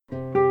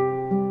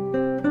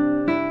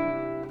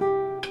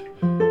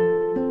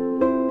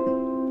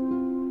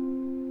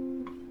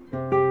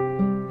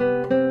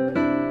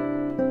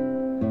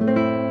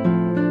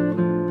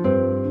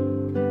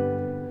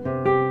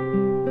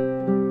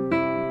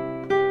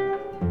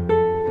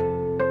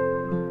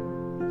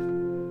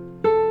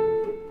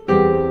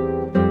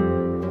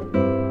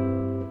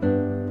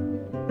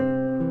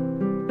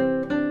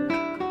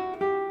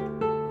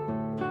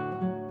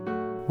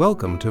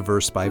Welcome to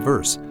Verse by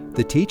Verse,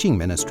 the teaching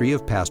ministry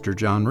of Pastor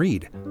John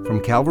Reed from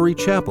Calvary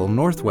Chapel,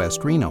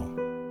 Northwest Reno.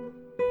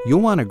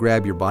 You'll want to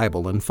grab your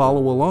Bible and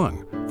follow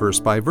along, verse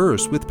by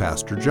verse with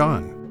Pastor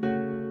John.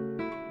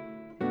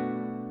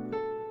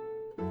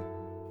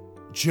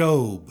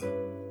 Job,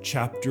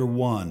 chapter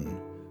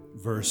 1,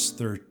 verse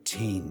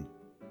 13.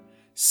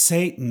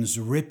 Satan's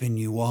ripping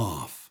you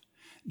off.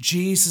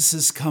 Jesus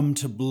has come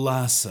to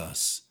bless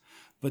us,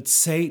 but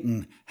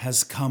Satan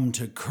has come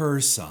to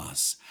curse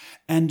us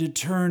and to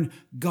turn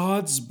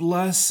God's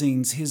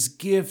blessings, his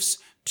gifts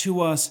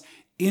to us,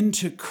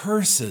 into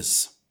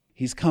curses.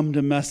 He's come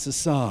to mess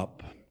us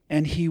up,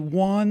 and he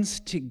wants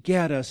to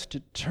get us to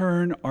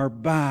turn our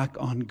back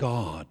on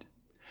God,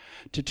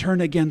 to turn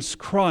against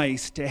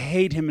Christ, to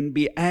hate him and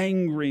be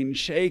angry and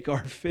shake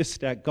our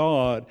fist at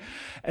God.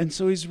 And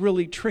so he's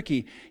really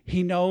tricky.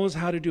 He knows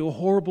how to do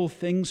horrible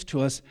things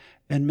to us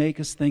and make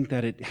us think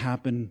that it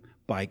happened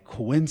by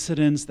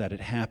coincidence, that it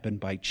happened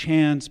by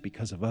chance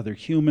because of other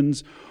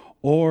humans,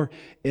 or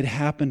it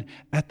happened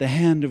at the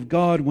hand of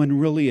God when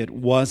really it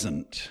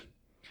wasn't.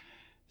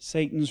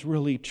 Satan's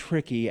really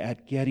tricky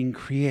at getting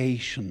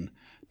creation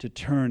to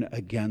turn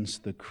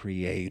against the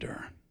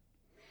Creator.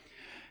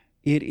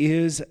 It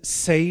is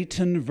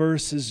Satan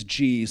versus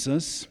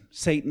Jesus.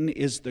 Satan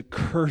is the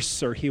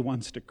curser. He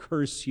wants to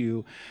curse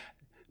you,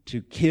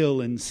 to kill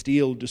and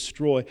steal,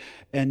 destroy.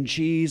 And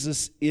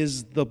Jesus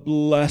is the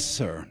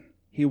blesser.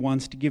 He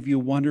wants to give you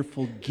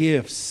wonderful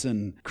gifts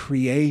and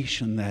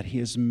creation that he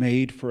has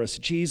made for us.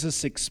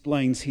 Jesus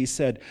explains, he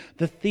said,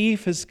 "The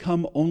thief has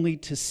come only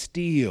to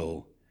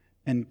steal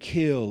and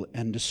kill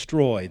and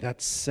destroy."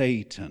 That's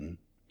Satan.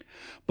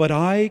 "But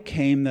I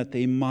came that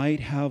they might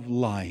have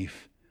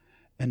life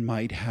and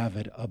might have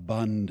it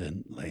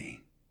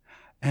abundantly,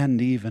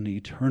 and even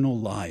eternal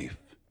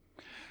life."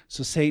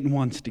 So Satan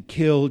wants to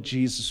kill,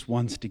 Jesus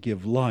wants to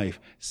give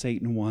life.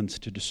 Satan wants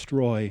to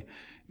destroy,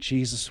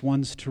 Jesus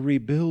wants to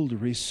rebuild,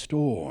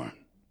 restore.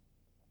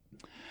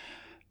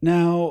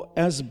 Now,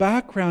 as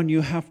background,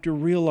 you have to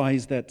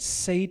realize that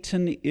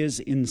Satan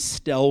is in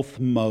stealth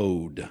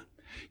mode.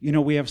 You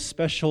know, we have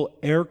special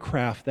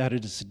aircraft that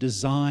is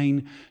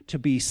designed to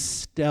be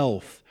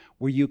stealth,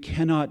 where you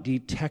cannot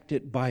detect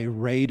it by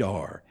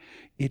radar.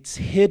 It's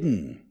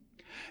hidden.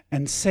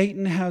 And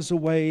Satan has a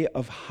way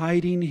of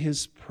hiding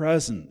his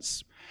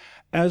presence.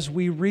 As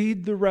we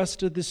read the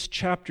rest of this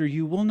chapter,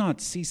 you will not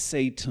see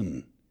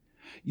Satan.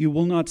 You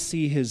will not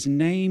see his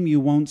name. You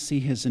won't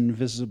see his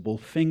invisible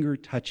finger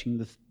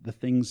touching the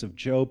things of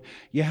Job.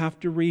 You have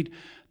to read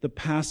the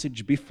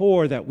passage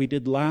before that we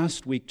did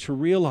last week to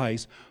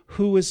realize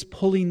who is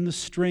pulling the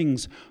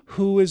strings,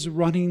 who is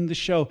running the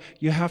show.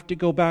 You have to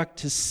go back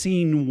to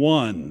scene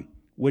 1,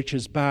 which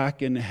is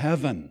back in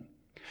heaven.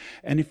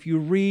 And if you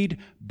read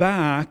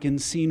back in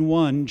scene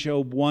 1,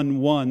 Job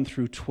 1:1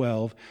 through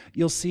 12,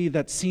 you'll see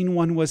that scene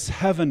 1 was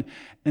heaven,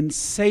 and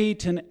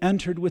Satan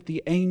entered with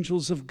the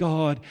angels of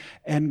God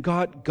and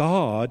got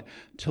God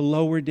to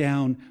lower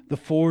down the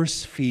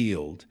force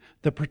field,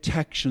 the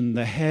protection,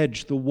 the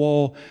hedge, the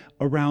wall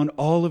around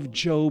all of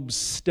Job's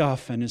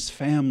stuff and his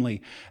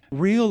family.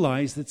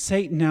 Realize that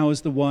Satan now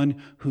is the one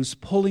who's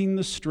pulling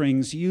the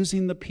strings,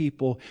 using the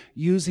people,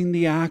 using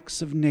the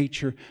acts of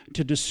nature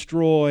to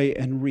destroy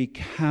and wreak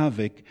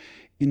havoc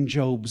in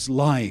Job's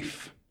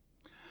life.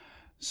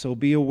 So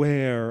be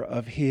aware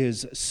of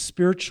his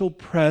spiritual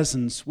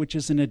presence, which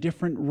is in a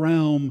different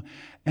realm,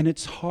 and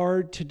it's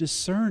hard to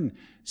discern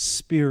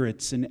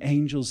spirits and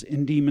angels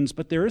and demons,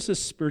 but there is a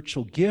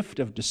spiritual gift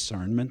of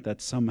discernment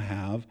that some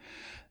have.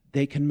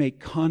 They can make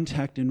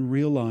contact and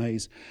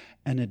realize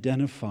and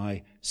identify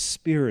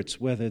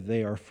spirits, whether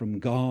they are from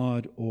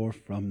God or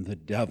from the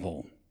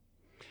devil.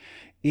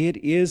 It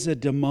is a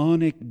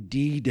demonic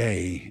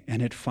D-Day,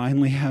 and it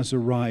finally has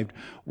arrived,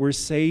 where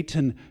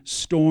Satan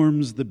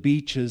storms the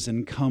beaches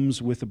and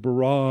comes with a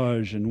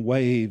barrage and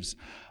waves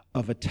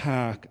of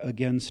attack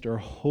against our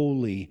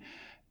holy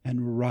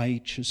and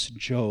righteous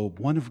Job,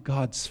 one of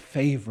God's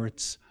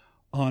favorites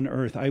on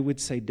earth. I would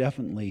say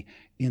definitely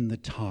in the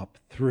top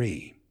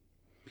 3.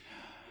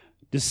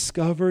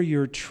 Discover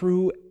your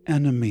true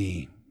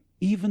enemy,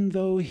 even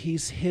though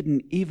he's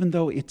hidden, even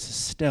though it's a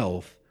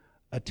stealth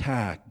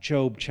attack.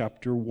 Job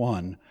chapter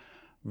 1,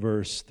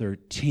 verse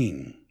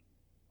 13.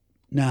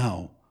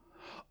 "Now,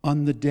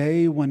 on the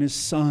day when his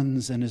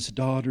sons and his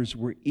daughters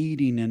were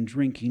eating and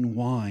drinking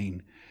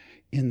wine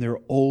in their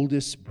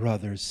oldest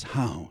brother's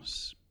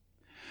house."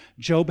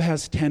 Job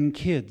has 10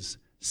 kids,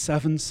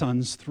 7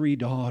 sons, 3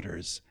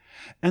 daughters.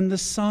 And the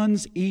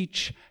sons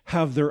each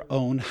have their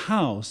own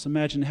house.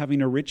 Imagine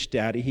having a rich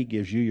daddy. He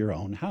gives you your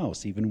own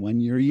house, even when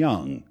you're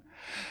young.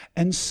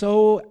 And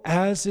so,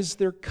 as is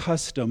their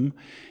custom,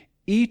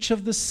 each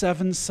of the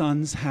 7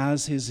 sons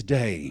has his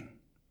day.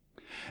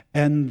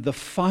 And the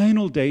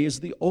final day is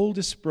the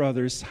oldest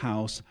brother's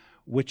house,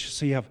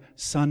 so you have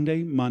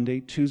Sunday, Monday,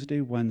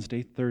 Tuesday,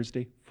 Wednesday,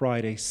 Thursday,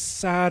 Friday,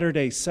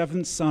 Saturday,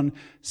 7th son,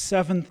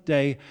 7th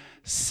day,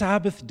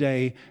 Sabbath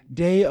day,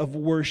 day of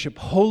worship,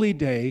 holy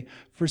day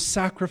for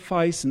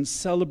sacrifice and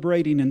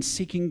celebrating and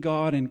seeking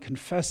God and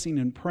confessing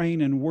and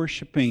praying and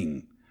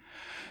worshiping.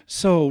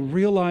 So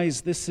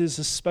realize this is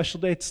a special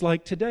day. It's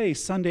like today,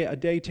 Sunday, a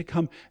day to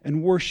come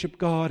and worship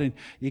God. And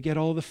you get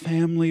all the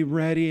family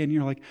ready and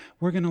you're like,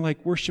 we're going to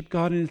worship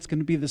God and it's going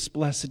to be this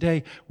blessed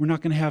day. We're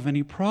not going to have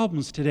any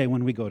problems today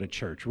when we go to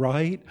church,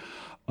 right?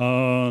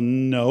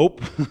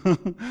 Nope.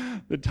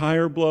 The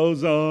tire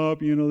blows up,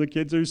 the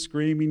kids are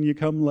screaming, you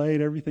come late,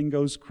 everything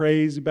goes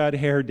crazy, bad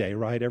hair day,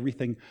 right?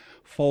 Everything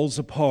falls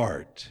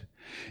apart.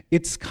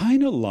 It's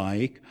kind of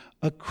like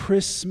a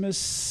Christmas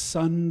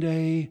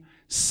Sunday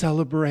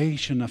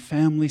celebration, a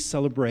family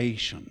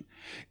celebration.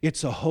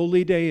 It's a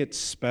holy day, it's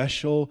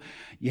special.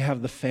 You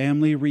have the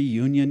family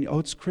reunion. Oh,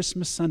 it's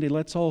Christmas Sunday.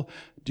 Let's all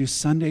do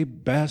Sunday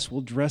best.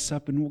 We'll dress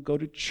up and we'll go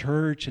to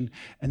church and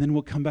then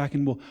we'll come back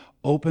and we'll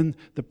open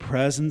the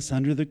presents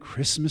under the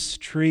Christmas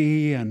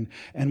tree and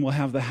we'll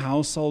have the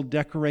house all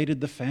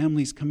decorated. The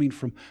families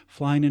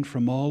flying in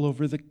from all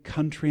over the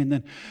country. And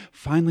then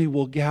finally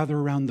we'll gather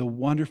around the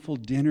wonderful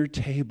dinner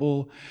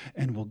table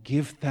and we'll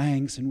give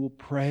thanks and we'll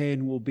pray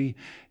and we'll be,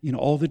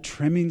 all the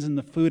trimmings and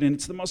the food. And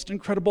it's the most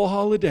incredible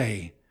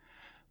holiday.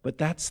 But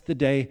that's the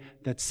day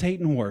that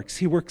Satan works.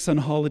 He works on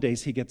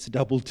holidays. He gets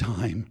double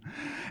time.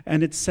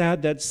 And it's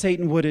sad that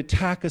Satan would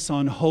attack us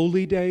on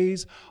holy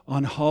days,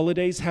 on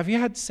holidays. Have you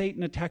had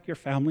Satan attack your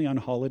family on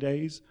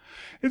holidays?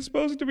 It's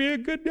supposed to be a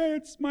good day.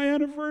 It's my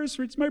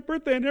anniversary. It's my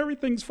birthday, and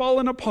everything's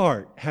fallen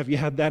apart. Have you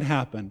had that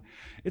happen?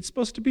 It's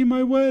supposed to be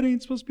my wedding.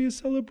 It's supposed to be a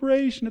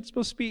celebration. It's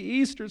supposed to be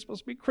Easter. It's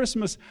supposed to be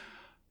Christmas.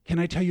 Can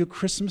I tell you,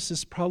 Christmas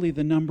is probably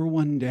the number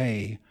one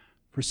day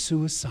for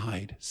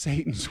suicide.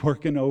 Satan's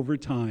working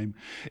overtime.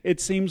 It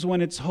seems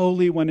when it's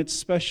holy, when it's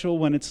special,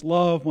 when it's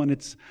love, when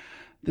it's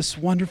this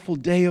wonderful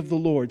day of the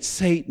Lord,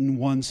 Satan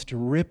wants to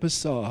rip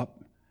us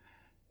up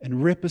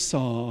and rip us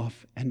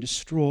off and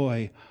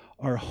destroy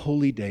our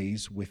holy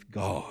days with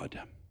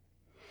God.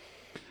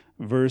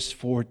 Verse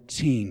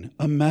 14,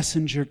 a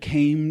messenger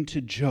came to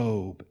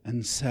Job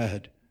and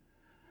said,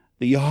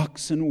 the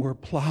oxen were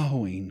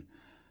plowing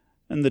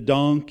and the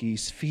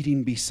donkeys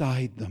feeding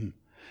beside them.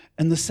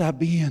 And the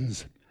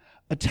Sabaeans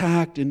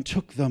attacked and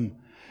took them,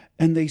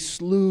 and they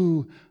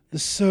slew the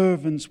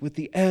servants with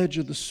the edge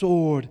of the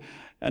sword,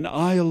 and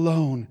I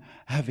alone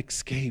have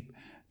escaped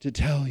to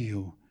tell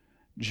you.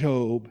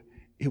 Job,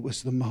 it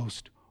was the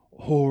most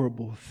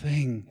horrible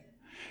thing.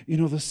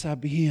 The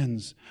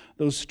Sabaeans,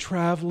 those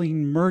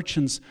traveling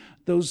merchants,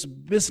 those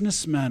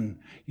businessmen,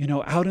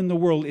 out in the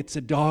world, it's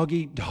a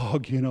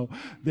dog-eat-dog,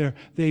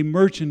 they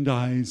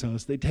merchandise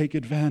us, they take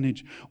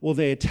advantage. Well,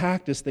 they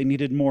attacked us, they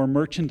needed more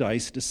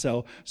merchandise to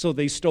sell, so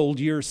they stole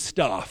your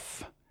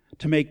stuff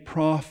to make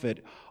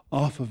profit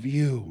off of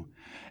you.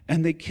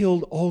 And they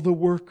killed all the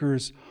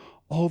workers,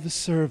 all the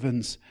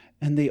servants,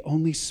 and they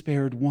only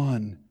spared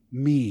one,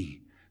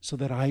 me, so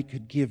that I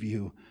could give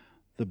you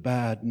the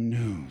bad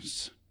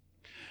news.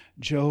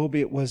 Job,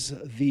 it was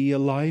the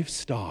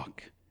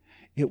livestock.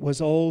 It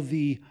was all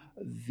the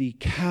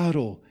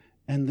cattle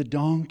and the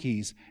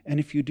donkeys.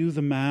 And if you do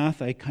the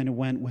math, I kind of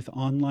went with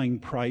online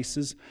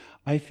prices.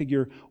 I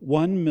figure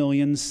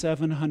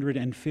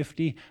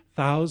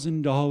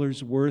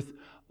 $1,750,000 worth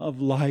of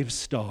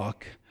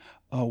livestock.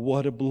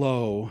 What a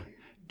blow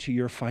to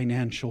your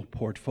financial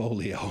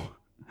portfolio.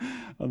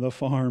 The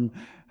farm,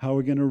 how are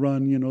we going to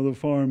run, the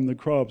farm, the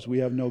crops? We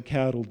have no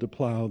cattle to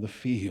plow the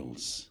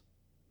fields.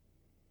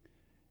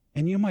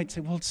 And you might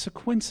say, well, it's a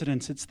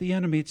coincidence. It's the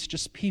enemy. It's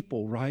just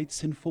people, right?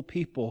 Sinful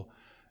people.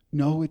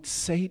 No, it's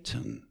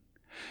Satan.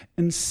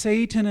 And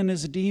Satan and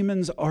his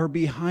demons are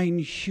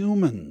behind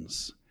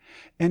humans.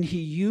 And he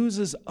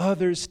uses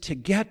others to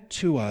get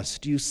to us.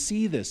 Do you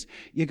see this?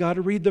 You got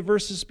to read the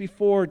verses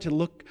before to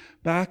look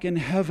back in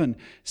heaven.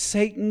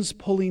 Satan's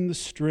pulling the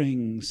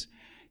strings.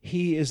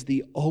 He is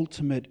the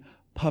ultimate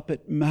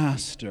puppet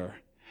master.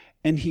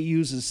 And he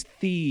uses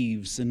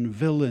thieves and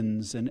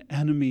villains and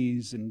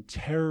enemies and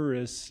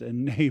terrorists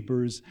and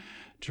neighbors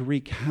to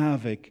wreak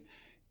havoc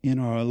in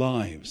our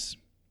lives.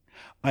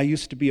 I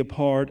used to be a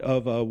part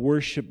of a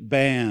worship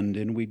band,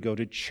 and we'd go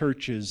to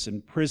churches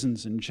and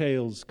prisons and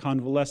jails,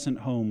 convalescent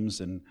homes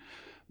and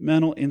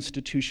mental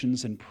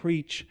institutions and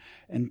preach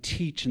and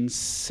teach and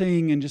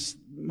sing, and just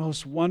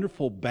most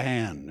wonderful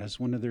band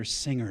as one of their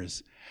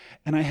singers.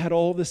 And I had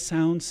all the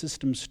sound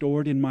system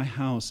stored in my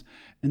house,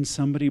 and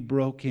somebody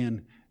broke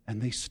in and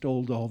they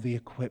stole all the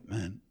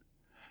equipment.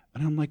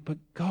 And I'm like, but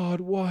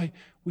God, why?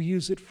 We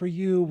use it for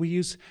you.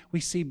 We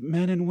see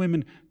men and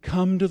women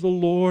come to the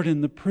Lord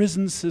in the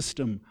prison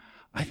system.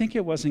 I think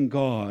it wasn't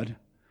God.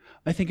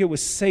 I think it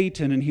was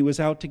Satan, and he was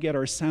out to get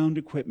our sound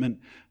equipment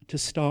to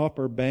stop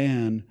or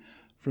ban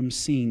from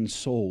seeing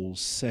souls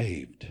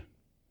saved.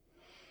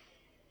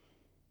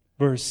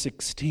 Verse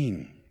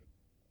 16.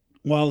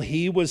 While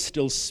he was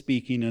still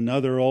speaking,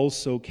 another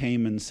also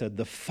came and said,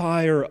 the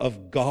fire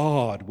of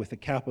God, with a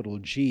capital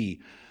G,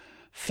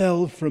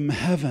 fell from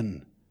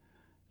heaven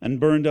and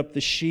burned up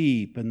the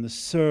sheep and the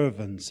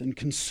servants and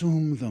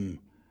consumed them.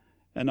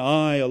 And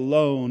I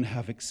alone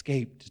have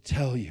escaped to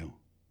tell you.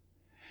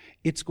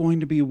 It's going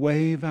to be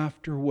wave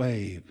after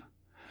wave.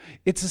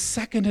 It's a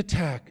second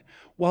attack.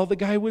 while the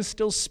guy was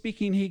still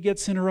speaking, he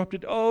gets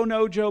interrupted. Oh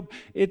no, Job,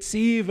 it's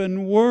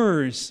even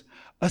worse.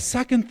 A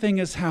second thing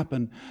has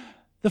happened.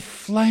 The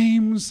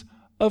flames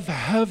of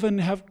heaven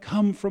have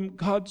come from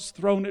God's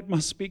throne. It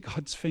must be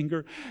God's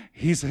finger.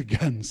 He's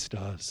against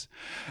us.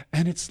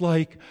 And it's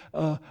like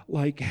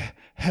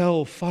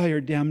hell,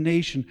 fire,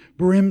 damnation,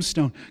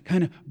 brimstone,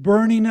 kind of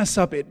burning us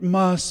up. It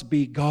must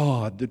be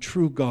God, the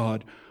true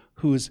God,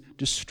 who has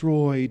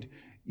destroyed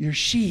your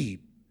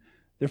sheep.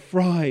 They're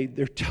fried,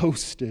 they're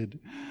toasted.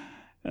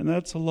 And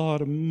that's a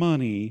lot of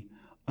money.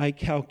 I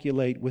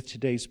calculate with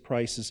today's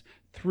prices,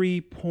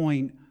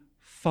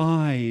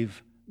 $3.5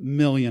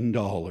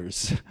 million.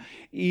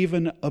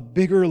 Even a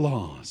bigger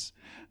loss.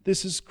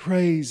 This is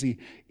crazy.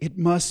 It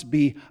must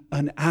be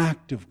an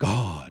act of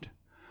God.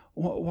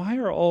 Why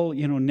are all,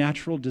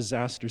 natural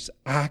disasters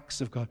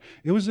acts of God?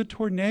 It was a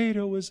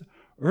tornado, it was an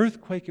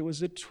earthquake, it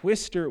was a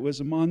twister, it was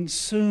a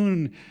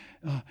monsoon,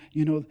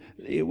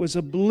 it was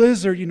a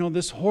blizzard,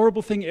 this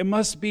horrible thing. It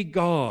must be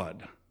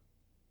God.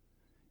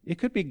 It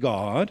could be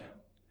God.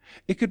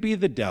 It could be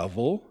the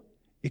devil.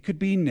 It could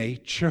be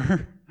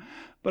nature.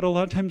 But a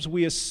lot of times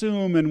we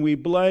assume and we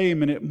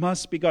blame, and it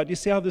must be God. You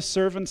see how the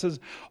servant says,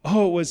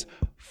 oh, it was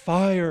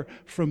fire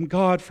from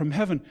God, from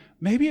heaven.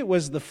 Maybe it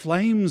was the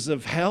flames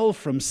of hell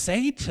from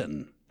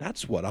Satan.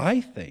 That's what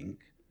I think.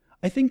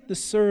 I think the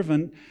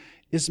servant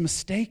is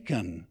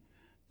mistaken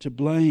to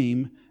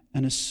blame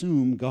and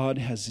assume God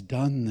has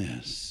done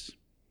this.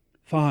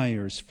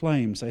 Fires,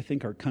 flames, I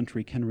think our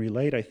country can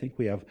relate. I think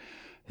we have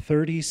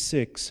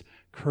 36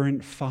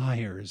 current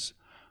fires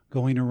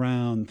going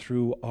around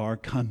through our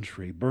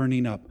country,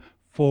 burning up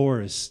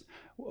forests,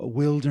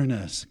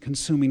 wilderness,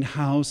 consuming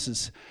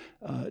houses,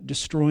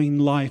 destroying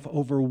life.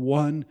 Over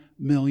 1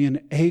 million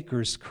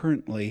acres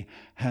currently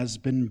has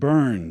been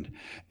burned.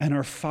 And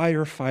our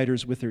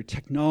firefighters with their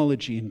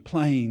technology and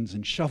planes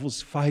and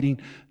shovels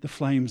fighting the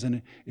flames.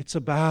 And it's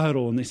a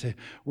battle. And they say,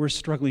 we're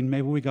struggling.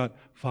 Maybe we got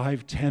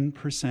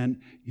 5-10%,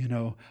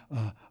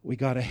 we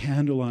got a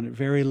handle on it.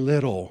 Very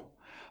little.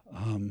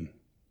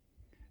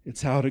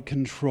 It's out of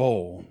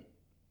control.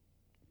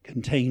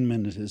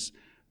 Containment is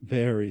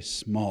very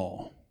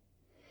small.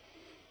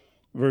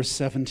 Verse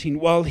 17,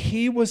 while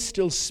he was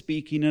still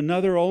speaking,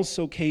 another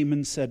also came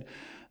and said,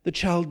 the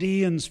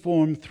Chaldeans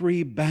formed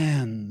 3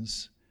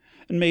 bands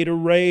and made a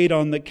raid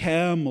on the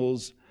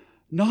camels.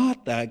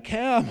 Not that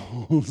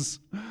camels.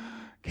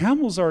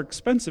 Camels are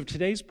expensive.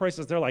 Today's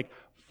prices, they're like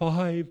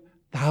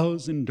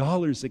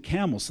 $5,000 a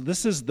camel. So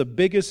this is the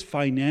biggest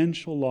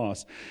financial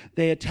loss.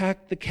 They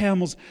attacked the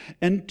camels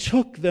and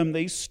took them.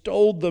 They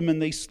stole them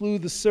and they slew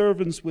the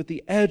servants with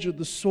the edge of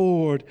the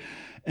sword.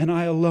 And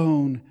I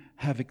alone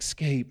have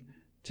escaped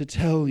to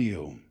tell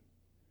you.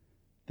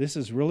 This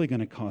is really going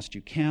to cost you.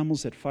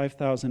 Camels at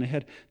 $5,000 a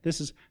head. This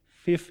is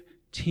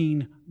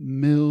 $15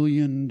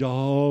 million.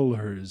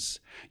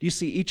 You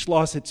see, each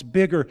loss, it's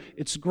bigger,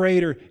 it's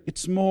greater,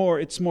 it's more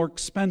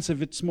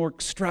expensive, it's more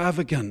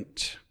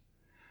extravagant.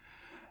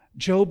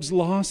 Job's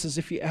losses,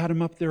 if you add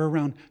them up, they're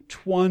around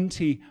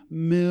 $20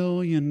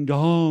 million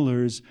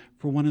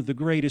for one of the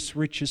greatest,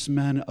 richest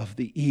men of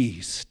the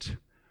East.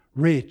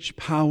 Rich,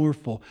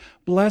 powerful,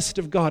 blessed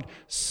of God,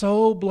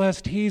 so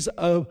blessed he's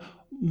a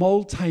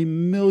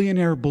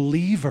multi-millionaire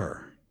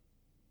believer.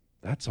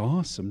 That's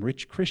awesome.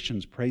 Rich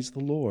Christians, praise the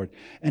Lord.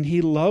 And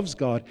he loves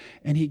God,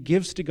 and he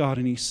gives to God,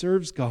 and he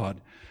serves God.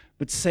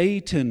 But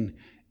Satan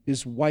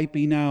is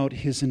wiping out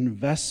his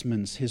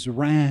investments, his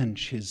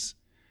ranch, his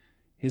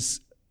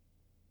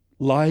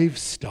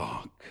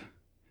livestock.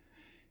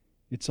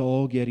 It's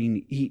all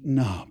getting eaten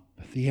up.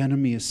 The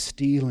enemy is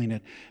stealing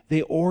it.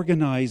 They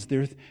organized,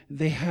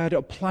 they had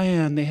a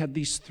plan. They had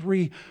these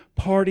 3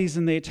 parties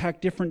and they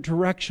attacked different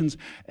directions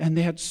and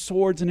they had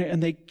swords in it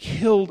and they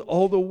killed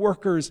all the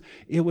workers.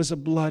 It was a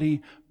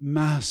bloody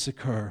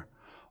massacre.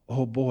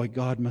 Oh boy,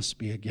 God must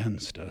be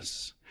against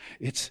us.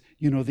 It's,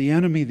 the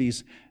enemy,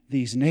 these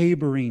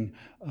neighboring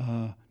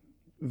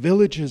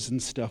villages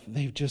and stuff,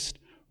 they've just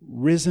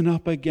risen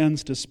up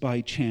against us by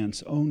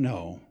chance. Oh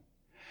no.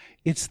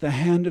 It's the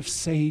hand of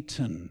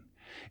Satan.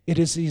 It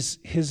is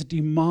his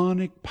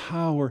demonic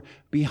power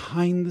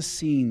behind the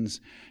scenes,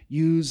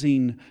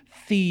 using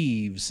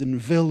thieves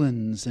and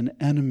villains and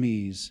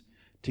enemies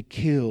to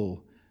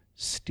kill,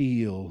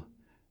 steal,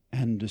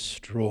 and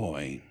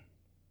destroy.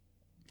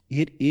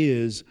 It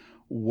is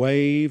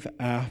wave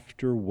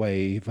after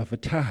wave of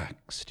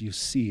attacks. Do you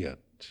see it?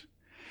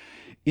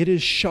 It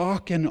is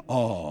shock and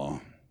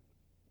awe.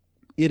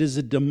 It is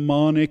a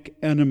demonic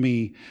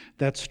enemy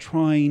that's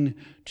trying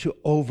to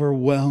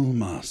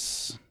overwhelm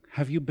us.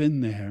 Have you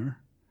been there?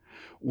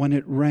 When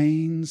it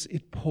rains,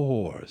 it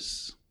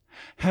pours.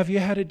 Have you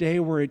had a day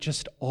where it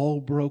just all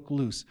broke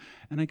loose?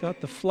 And I got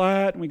the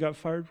flat, and we got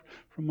fired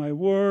from my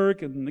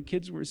work, and the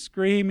kids were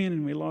screaming,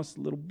 and we lost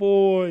a little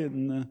boy,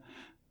 and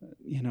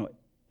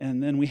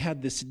and then we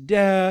had this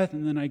death,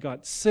 and then I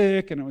got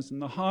sick, and I was in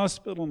the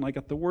hospital, and I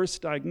got the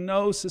worst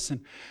diagnosis,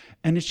 and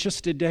it's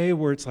just a day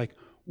where it's like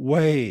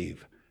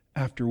wave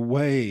after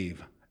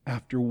wave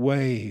after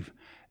wave.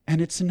 And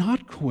it's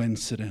not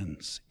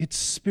coincidence. It's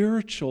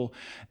spiritual.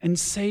 And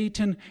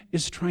Satan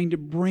is trying to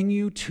bring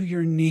you to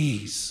your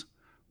knees.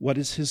 What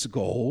is his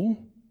goal?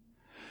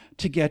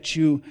 To get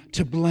you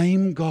to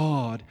blame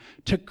God,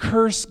 to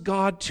curse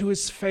God to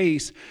his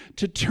face,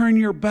 to turn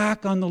your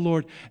back on the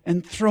Lord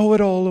and throw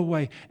it all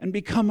away and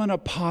become an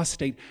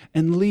apostate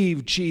and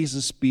leave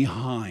Jesus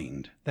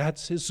behind.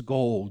 That's his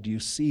goal. Do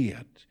you see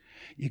it?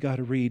 You got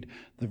to read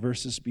the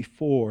verses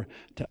before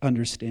to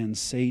understand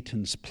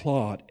Satan's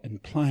plot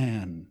and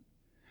plan.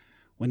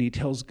 When he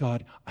tells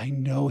God, I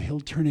know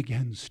he'll turn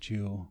against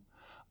you.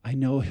 I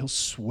know he'll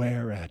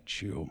swear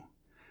at you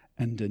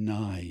and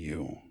deny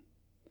you.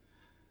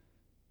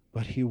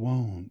 But he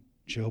won't.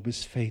 Job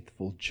is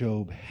faithful.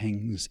 Job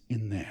hangs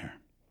in there.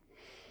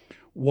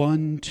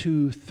 1,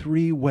 2,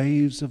 3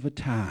 waves of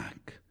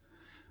attack.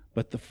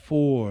 But the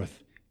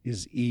fourth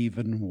is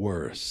even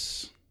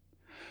worse.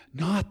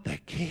 Not the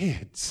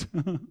kids.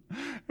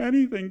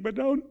 Anything, but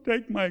don't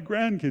take my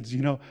grandkids.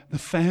 The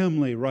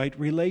family, right?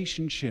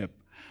 Relationship.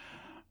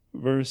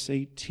 Verse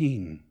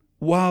 18.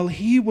 While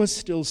he was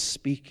still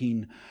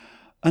speaking,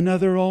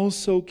 another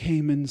also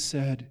came and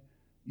said,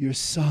 your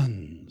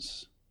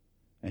sons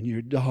and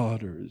your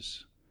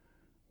daughters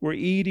were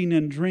eating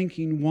and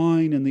drinking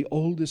wine in the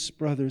oldest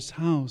brother's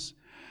house.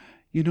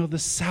 The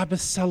Sabbath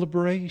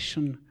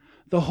celebration,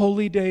 the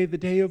holy day, the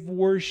day of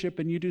worship,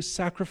 and you do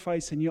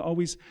sacrifice, and you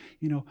always,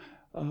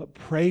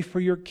 pray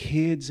for your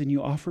kids, and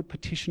you offer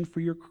petition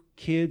for your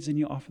kids, and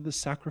you offer the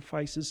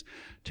sacrifices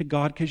to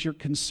God because you're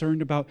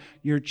concerned about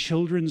your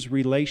children's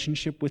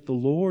relationship with the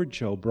Lord,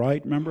 Job,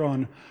 right? Remember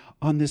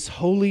on this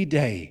holy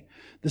day,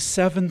 the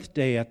seventh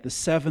day at the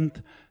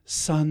seventh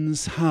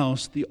son's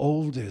house, the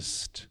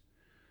oldest,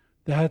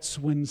 that's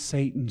when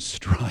Satan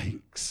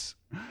strikes.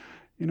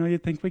 You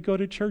think we go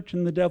to church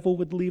and the devil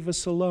would leave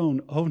us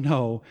alone. Oh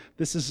no,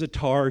 this is a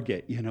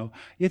target,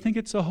 You think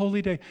it's a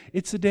holy day.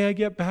 It's the day I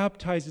get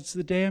baptized. It's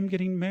the day I'm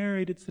getting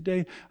married. It's the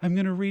day I'm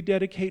going to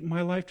rededicate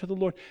my life to the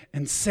Lord.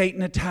 And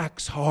Satan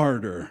attacks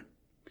harder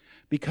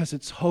because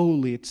it's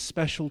holy, it's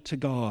special to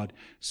God,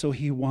 so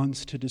he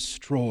wants to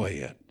destroy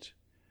it.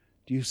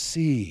 Do you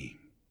see?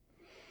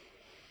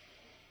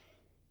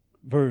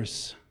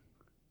 Verse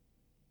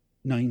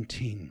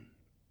 19.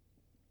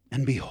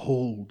 And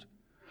behold,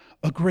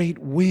 a great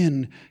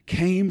wind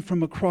came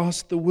from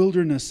across the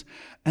wilderness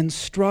and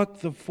struck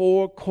the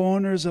 4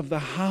 corners of the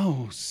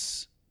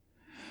house.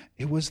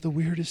 It was the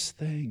weirdest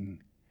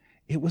thing.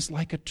 It was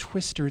like a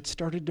twister. It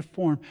started to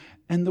form.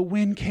 And the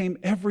wind came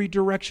every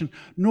direction,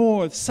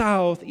 north,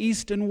 south,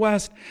 east, and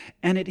west.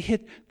 And it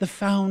hit the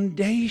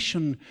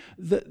foundation,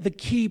 the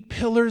key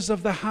pillars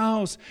of the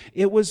house.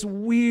 It was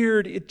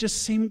weird. It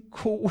just seemed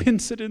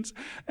coincidence.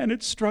 And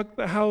it struck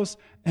the house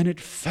and it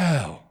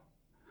fell.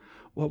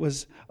 What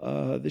was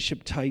the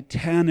ship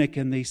Titanic?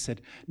 And they said,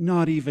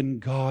 not even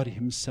God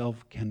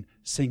himself can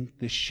sink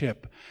the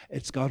ship.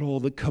 It's got all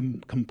the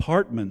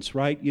compartments,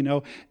 right?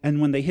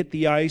 And when they hit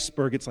the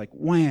iceberg, it's like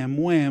wham,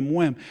 wham,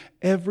 wham.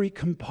 Every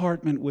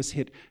compartment was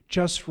hit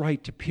just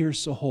right to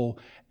pierce a hole,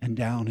 and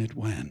down it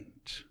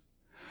went.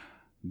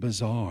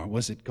 Bizarre.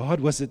 Was it God?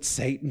 Was it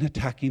Satan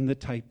attacking the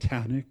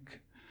Titanic?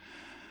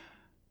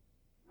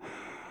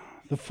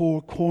 The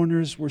 4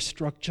 corners were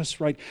struck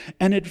just right,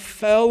 and it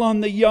fell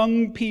on the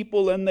young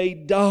people, and they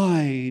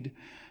died.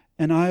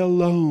 And I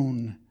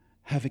alone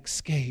have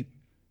escaped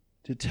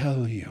to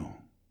tell you.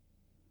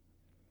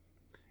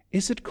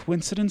 Is it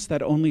coincidence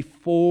that only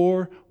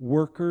 4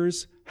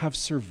 workers have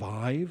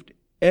survived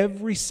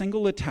every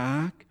single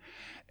attack?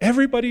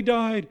 Everybody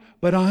died,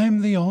 but I'm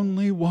the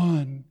only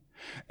one.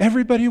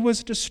 Everybody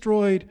was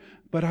destroyed,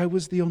 but I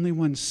was the only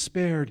one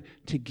spared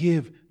to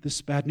give this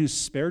bad news,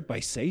 spared by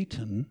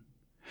Satan,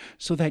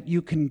 so that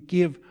you can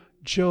give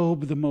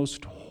Job the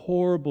most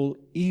horrible,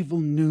 evil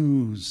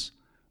news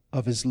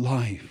of his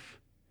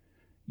life.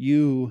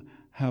 You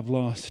have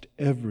lost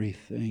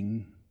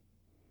everything,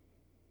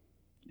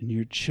 and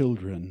your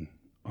children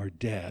are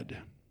dead.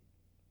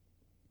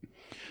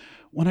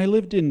 When I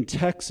lived in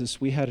Texas,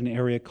 we had an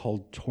area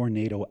called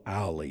Tornado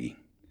Alley,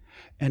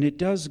 and it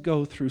does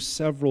go through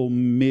several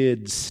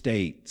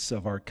mid-states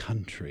of our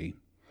country.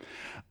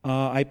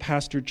 I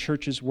pastored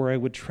churches where I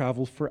would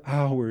travel for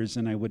hours,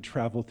 and I would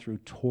travel through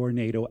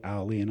Tornado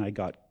Alley, and I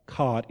got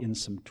caught in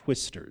some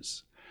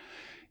twisters.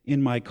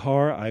 In my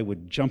car, I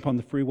would jump on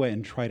the freeway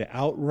and try to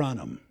outrun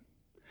them.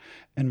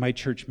 And my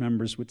church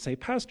members would say,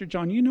 Pastor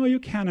John, you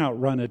can't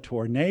outrun a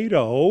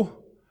tornado.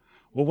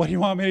 Well, what do you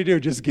want me to do?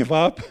 Just give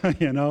up?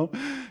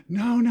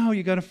 No,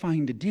 you got to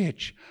find a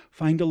ditch,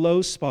 find a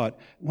low spot,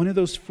 one of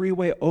those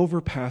freeway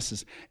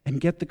overpasses,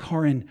 and get the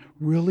car in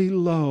really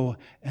low,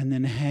 and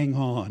then hang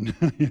on,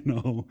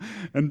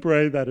 and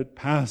pray that it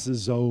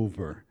passes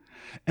over.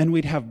 And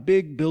we'd have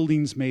big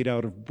buildings made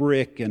out of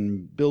brick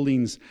and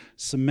buildings,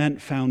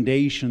 cement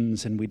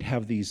foundations, and we'd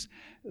have these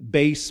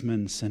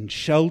basements and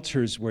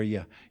shelters where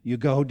you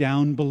go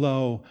down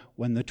below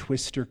when the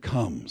twister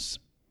comes.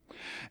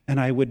 And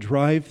I would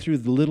drive through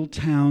the little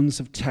towns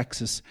of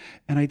Texas,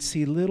 and I'd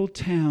see little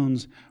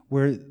towns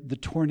where the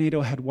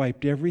tornado had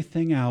wiped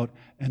everything out,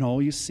 and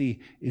all you see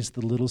is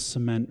the little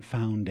cement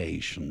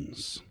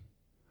foundations.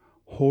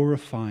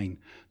 Horrifying,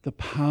 the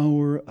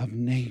power of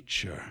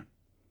nature.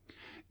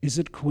 Is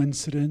it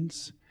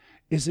coincidence?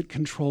 Is it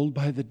controlled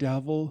by the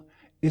devil?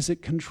 Is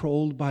it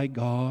controlled by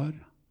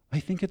God? I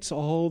think it's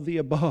all the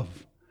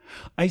above.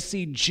 I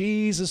see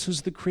Jesus,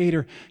 who's the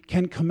creator,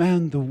 can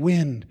command the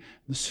wind,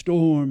 the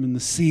storm, and the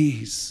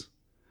seas.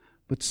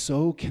 But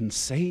so can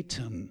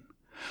Satan.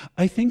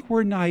 I think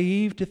we're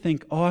naive to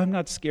think, oh, I'm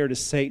not scared of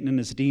Satan and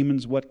his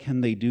demons. What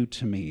can they do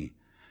to me?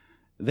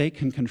 They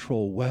can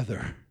control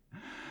weather.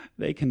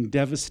 They can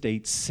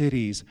devastate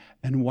cities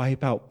and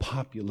wipe out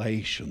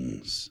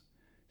populations.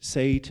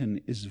 Satan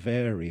is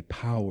very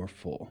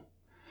powerful,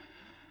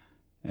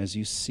 as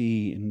you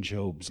see in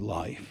Job's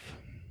life.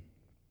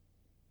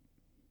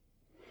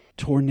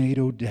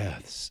 Tornado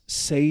deaths.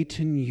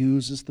 Satan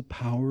uses the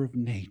power of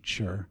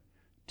nature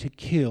to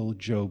kill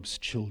Job's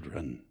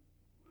children.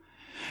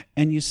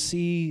 And you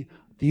see,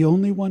 the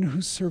only one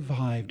who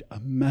survived, a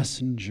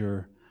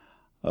messenger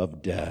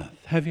of death.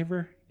 Have you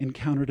ever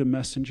encountered a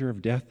messenger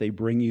of death? They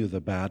bring you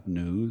the bad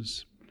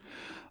news.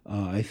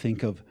 I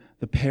think of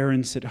the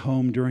parents at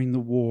home during the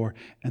war,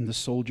 and the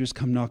soldiers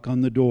come knock on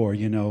the door.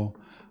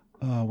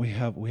 We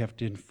have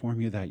to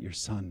inform you that your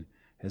son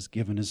has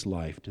given his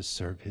life to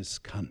serve his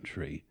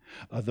country.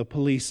 The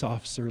police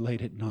officer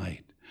late at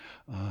night.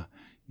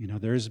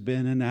 There's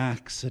been an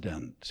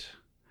accident.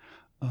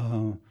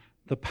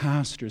 The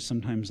pastor,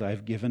 sometimes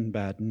I've given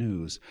bad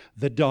news.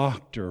 The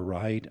doctor,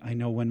 right? I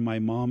know when my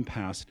mom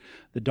passed,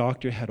 the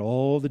doctor had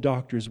all the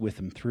doctors with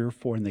him, 3 or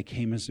 4, and they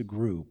came as a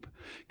group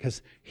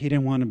because he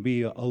didn't want to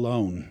be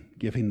alone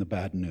giving the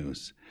bad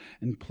news.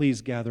 And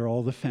please gather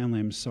all the family.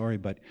 I'm sorry,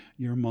 but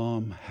your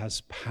mom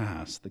has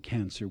passed. The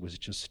cancer was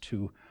just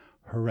too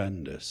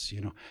horrendous.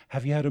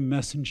 Have you had a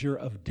messenger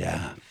of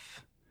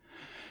death?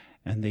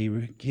 And they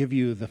give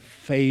you the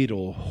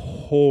fatal,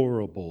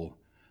 horrible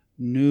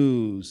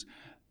news.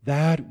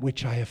 That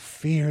which I have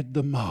feared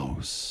the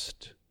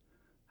most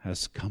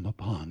has come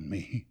upon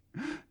me.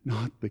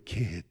 Not the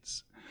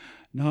kids,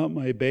 not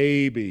my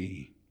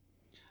baby.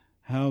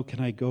 How can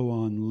I go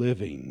on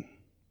living?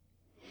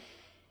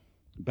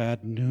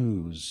 Bad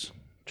news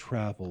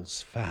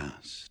travels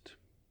fast.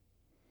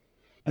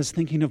 I was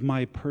thinking of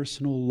my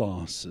personal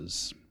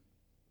losses.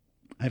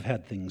 I've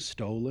had things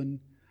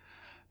stolen,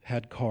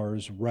 had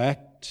cars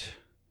wrecked,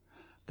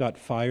 got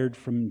fired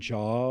from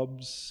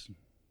jobs.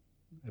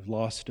 I've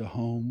lost a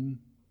home.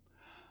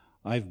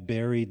 I've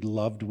buried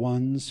loved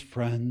ones,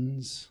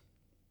 friends,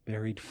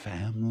 buried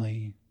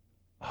family.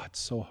 Oh, it's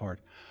so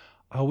hard.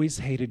 I always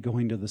hated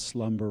going to the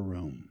slumber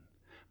room,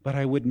 but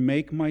I would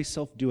make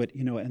myself do it,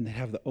 and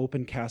have the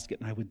open casket,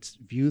 and I would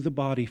view the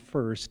body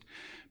first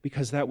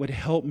because that would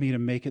help me to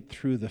make it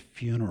through the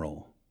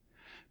funeral.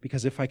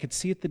 Because if I could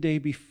see it the day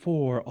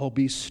before, I'll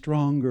be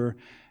stronger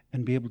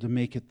and be able to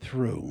make it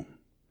through.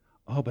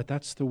 Oh, but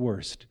that's the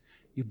worst.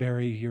 You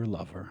bury your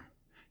lover.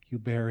 You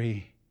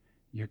bury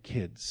your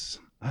kids.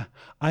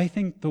 I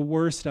think the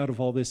worst out of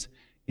all this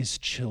is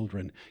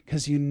children,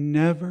 because you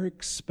never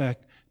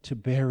expect to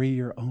bury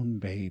your own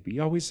baby.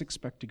 You always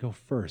expect to go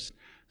first.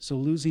 So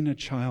losing a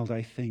child,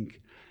 I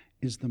think,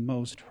 is the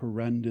most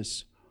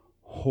horrendous,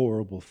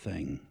 horrible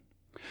thing.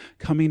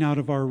 Coming out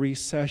of our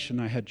recession,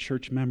 I had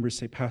church members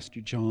say,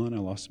 Pastor John, I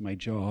lost my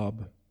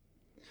job.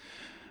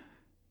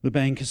 The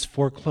bank has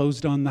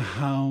foreclosed on the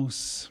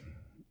house.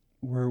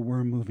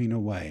 We're moving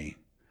away.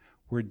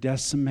 We're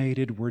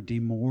decimated. We're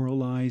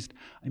demoralized.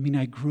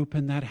 I grew up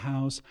in that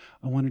house.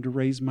 I wanted to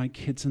raise my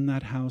kids in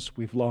that house.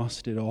 We've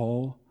lost it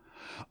all.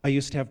 I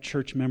used to have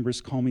church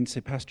members call me and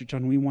say, Pastor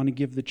John, we want to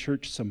give the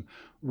church some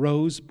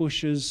rose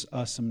bushes,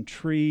 some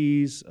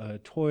trees, a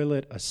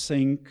toilet, a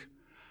sink.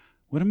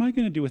 What am I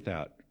going to do with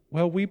that?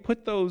 Well, we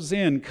put those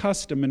in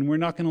custom, and we're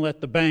not going to let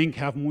the bank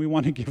have them. We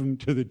want to give them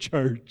to the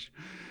church.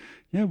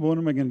 Yeah, but what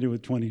am I going to do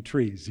with 20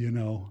 trees,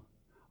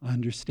 I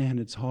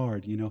understand it's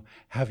hard,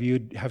 Have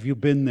you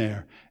been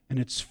there and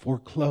it's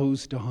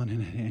foreclosed on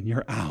and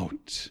you're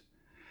out?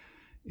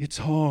 It's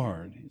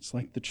hard. It's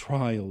like the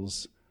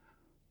trials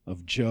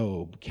of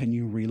Job. Can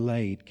you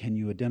relate? Can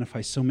you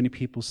identify? So many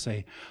people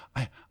say,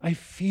 I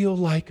feel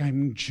like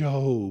I'm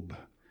Job.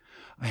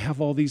 I have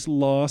all these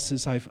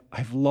losses.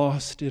 I've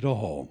lost it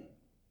all.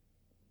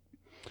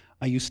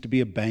 I used to be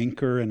a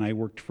banker, and I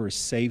worked for a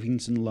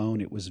savings and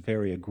loan. It was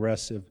very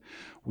aggressive.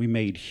 We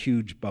made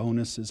huge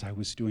bonuses. I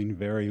was doing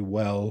very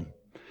well.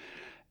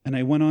 And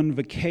I went on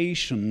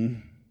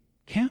vacation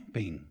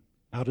camping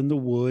out in the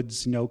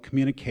woods, no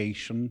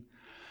communication.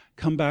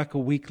 Come back a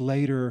week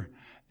later,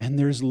 and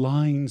there's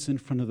lines in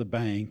front of the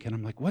bank. And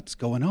I'm like, what's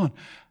going on?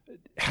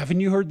 Haven't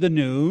you heard the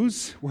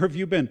news? Where have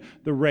you been?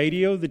 The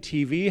radio, the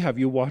TV? Have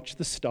you watched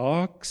the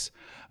stocks?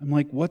 I'm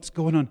like, what's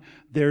going on?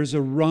 There's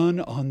a run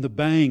on the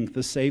bank.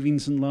 The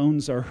savings and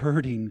loans are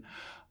hurting.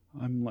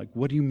 I'm like,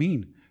 what do you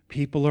mean?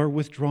 People are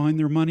withdrawing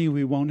their money.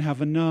 We won't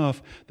have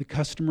enough. The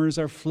customers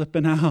are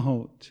flipping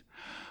out.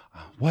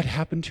 What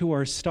happened to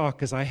our stock?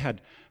 Because I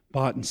had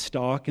bought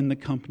stock in the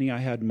company. I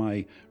had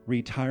my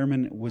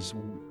retirement, was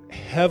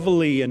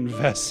heavily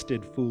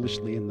invested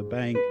foolishly in the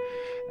bank,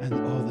 and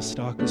the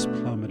stock has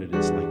plummeted.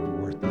 It's like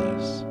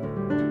worthless.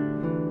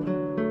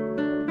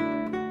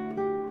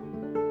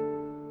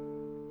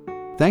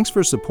 Thanks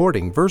for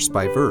supporting Verse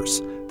by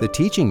Verse, the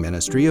teaching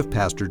ministry of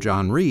Pastor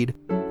John Reed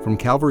from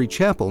Calvary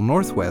Chapel,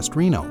 Northwest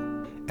Reno,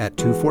 at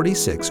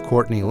 246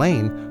 Courtney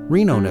Lane,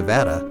 Reno,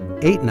 Nevada,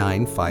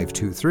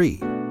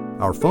 89523.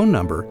 Our phone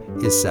number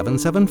is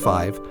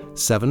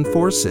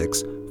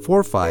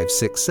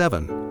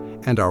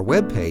 775-746-4567, and our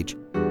webpage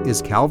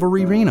is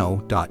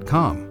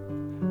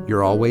calvaryreno.com.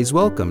 You're always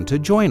welcome to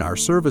join our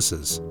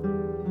services.